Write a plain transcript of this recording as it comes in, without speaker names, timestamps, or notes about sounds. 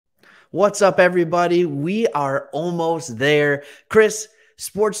What's up, everybody? We are almost there. Chris,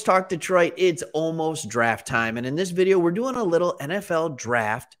 Sports Talk Detroit, it's almost draft time. And in this video, we're doing a little NFL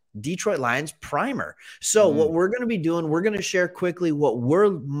draft Detroit Lions primer. So what we're going to be doing, we're going to share quickly what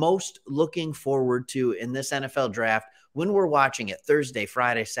we're most looking forward to in this NFL draft when we're watching it Thursday,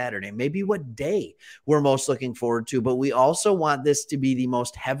 Friday, Saturday, maybe what day we're most looking forward to. But we also want this to be the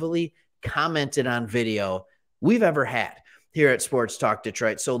most heavily commented on video we've ever had here at Sports Talk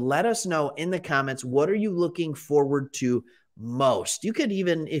Detroit. So let us know in the comments, what are you looking forward to most? You could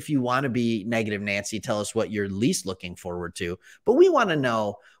even, if you want to be negative Nancy, tell us what you're least looking forward to. But we want to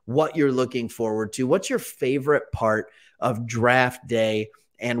know what you're looking forward to. What's your favorite part of draft day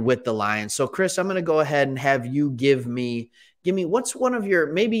and with the Lions? So Chris, I'm going to go ahead and have you give me what's one of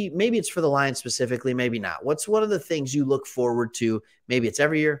your, maybe it's for the Lions specifically, maybe not. What's one of the things you look forward to? Maybe it's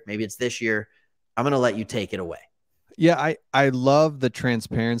every year, maybe it's this year. I'm going to let you take it away. Yeah, I love the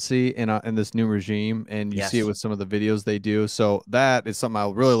transparency in this new regime, and you see it Yes. with some of the videos they do. So that is something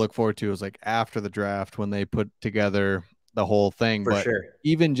I'll really look forward to, is like after the draft when they put together the whole thing. For But sure.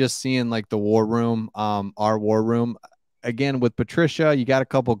 even just seeing like the war room, our war room, again with Patricia, you got a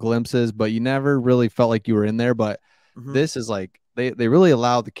couple glimpses, but you never really felt like you were in there. But this is like they really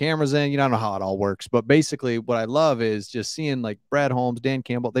allow the cameras in. You don't know how it all works, but basically what I love is just seeing like Brad Holmes, Dan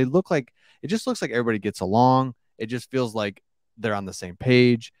Campbell. They look like, it just looks like everybody gets along. It just feels like they're on the same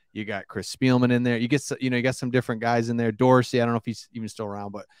page. You got Chris Spielman in there. You get, you got some different guys in there. Dorsey, I don't know if he's even still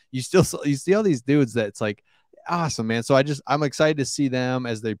around, but you see all these dudes that it's like awesome, man. So I'm excited to see them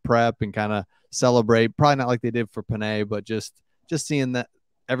as they prep and kind of celebrate. Probably not like they did for Panay, but just seeing that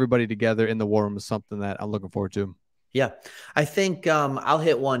everybody together in the war room is something that I'm looking forward to. Yeah, I think I'll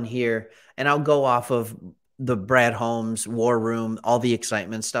hit one here, and I'll go off of the Brad Holmes war room, all the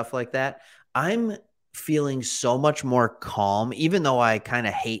excitement, stuff like that. I'm feeling so much more calm, even though I kind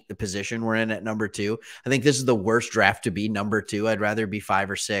of hate the position we're in at number 2. I think this is the worst draft to be number 2. I'd rather be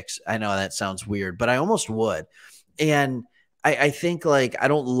 5 or 6. I know that sounds weird, but I almost would. And I think, like, I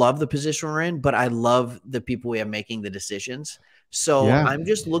don't love the position we're in, but I love the people we have making the decisions. So Yeah. I'm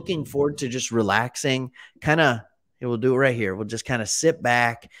just looking forward to just relaxing, kind of. We'll do it right here. We'll just kind of sit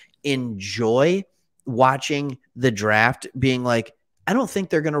back, enjoy watching the draft, being like, I don't think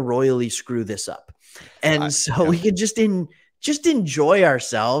they're going to royally screw this up. And so we could just enjoy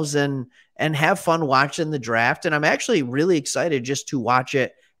ourselves and have fun watching the draft. And I'm actually really excited just to watch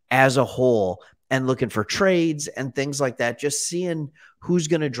it as a whole and looking for trades and things like that, just seeing who's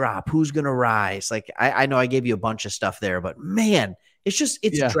going to drop, who's going to rise. Like, I know I gave you a bunch of stuff there, but man, it's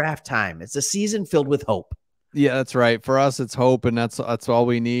draft time. It's a season filled with hope. Yeah, that's right. For us, it's hope, and that's all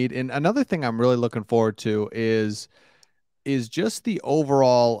we need. And another thing I'm really looking forward to is just the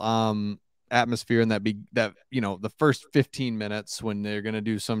overall atmosphere, and that the first 15 minutes when they're going to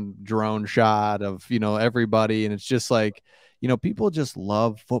do some drone shot of everybody, and it's just like people just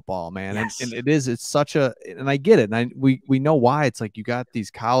love football, man. Yes. And it's such a, and I get it, and we know why. It's like you got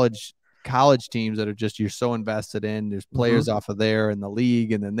these college teams that are just, you're so invested in. There's players off of there in the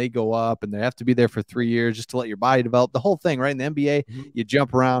league, and then they go up and they have to be there for 3 years just to let your body develop, the whole thing, right? In the NBA, you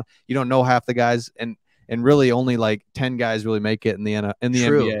jump around, you don't know half the guys, and really only like 10 guys really make it in the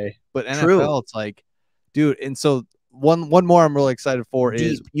NBA. But NFL, it's like, dude. And so one more I'm really excited for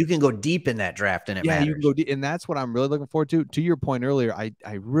is you can go deep in that draft, and it matters. You can go deep, and that's what I'm really looking forward to. To your point earlier,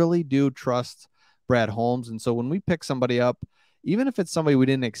 I really do trust Brad Holmes, and so when we pick somebody up, even if it's somebody we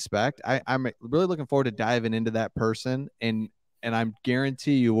didn't expect, I'm really looking forward to diving into that person, and I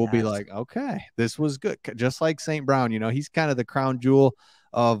guarantee you we'll be like, okay, this was good. Just like St. Brown, he's kind of the crown jewel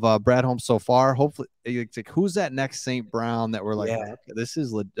of Brad Holmes so far. Hopefully, it's like, who's that next St. Brown that we're like, okay, this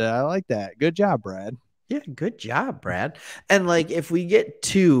is I like that. Good job, Brad. Yeah, good job, Brad. And like, if we get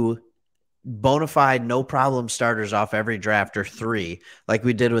 2 bona fide, no problem starters off every draft, or 3, like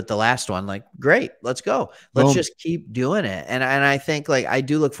we did with the last one, like, great, let's go. Let's just keep doing it. And I think, like, I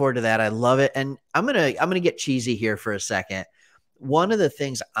do look forward to that. I love it. And I'm gonna get cheesy here for a second. One of the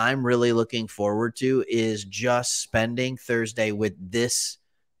things I'm really looking forward to is just spending Thursday with this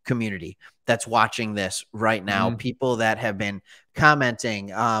community that's watching this right now. People that have been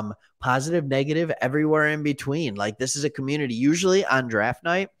commenting, positive, negative, everywhere in between. Like, this is a community. Usually on draft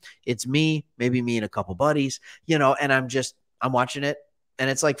night, it's me, maybe me and a couple buddies, and I'm watching it,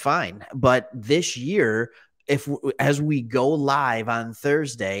 and it's like, fine. But this year, as we go live on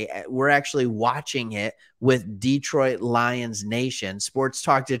Thursday, we're actually watching it with Detroit Lions Nation, Sports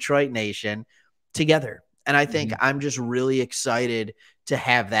Talk Detroit Nation, together. And I think I'm just really excited to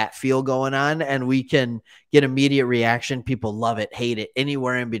have that feel going on, and we can get immediate reaction. People love it, hate it,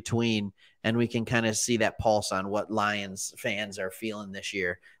 anywhere in between. and we can kind of see that pulse on what Lions fans are feeling this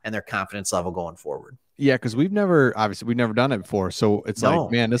year and their confidence level going forward. Yeah, because we've never done it before. So it's like, No.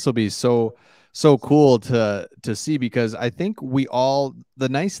 man, this will be so cool to see, because I think the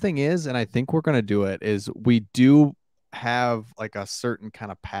nice thing is, and I think we're gonna do it, is we do have like a certain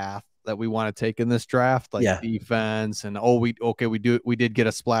kind of path that we want to take in this draft, like Yeah. defense, and we did get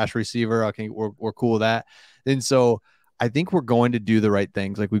a splash receiver. Okay, we're cool with that. And so I think we're going to do the right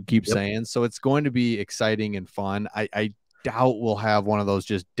things, like we keep saying. So it's going to be exciting and fun. I doubt we'll have one of those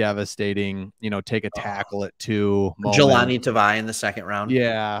just devastating, take a tackle at 2 Jelani moments. Tavai in the second round.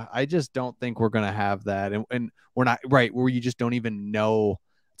 Yeah, I just don't think we're gonna have that, and we're not right where you just don't even know.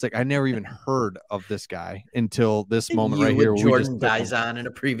 It's like I never even heard of this guy until this moment right You here with where we just Jordan took him. Dizon in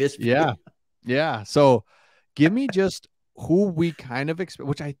a previous Yeah, video. yeah. So give me just who we kind of expect,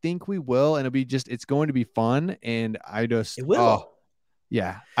 which I think we will, and it's going to be fun, and I just It will.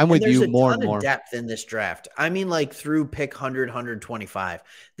 yeah, I'm And with there's you a more ton and of more. depth in this draft. I mean, like through pick 100, 125,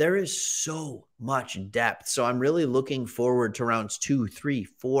 there is so much depth. So I'm really looking forward to rounds 2, 3,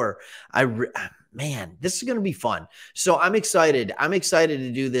 4. Man, this is going to be fun. So I'm excited. I'm excited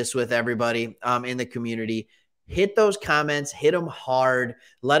to do this with everybody in the community. Hit those comments, hit them hard.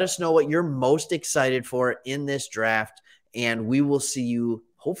 Let us know what you're most excited for in this draft. And we will see you,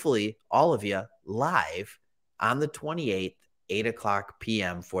 hopefully, all of you, live on the 28th. 8 o'clock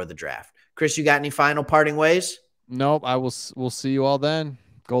p.m. for the draft. Chris, you got any final parting ways? Nope. We'll see you all then.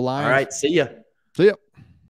 Go All Lions. right. See ya. See ya.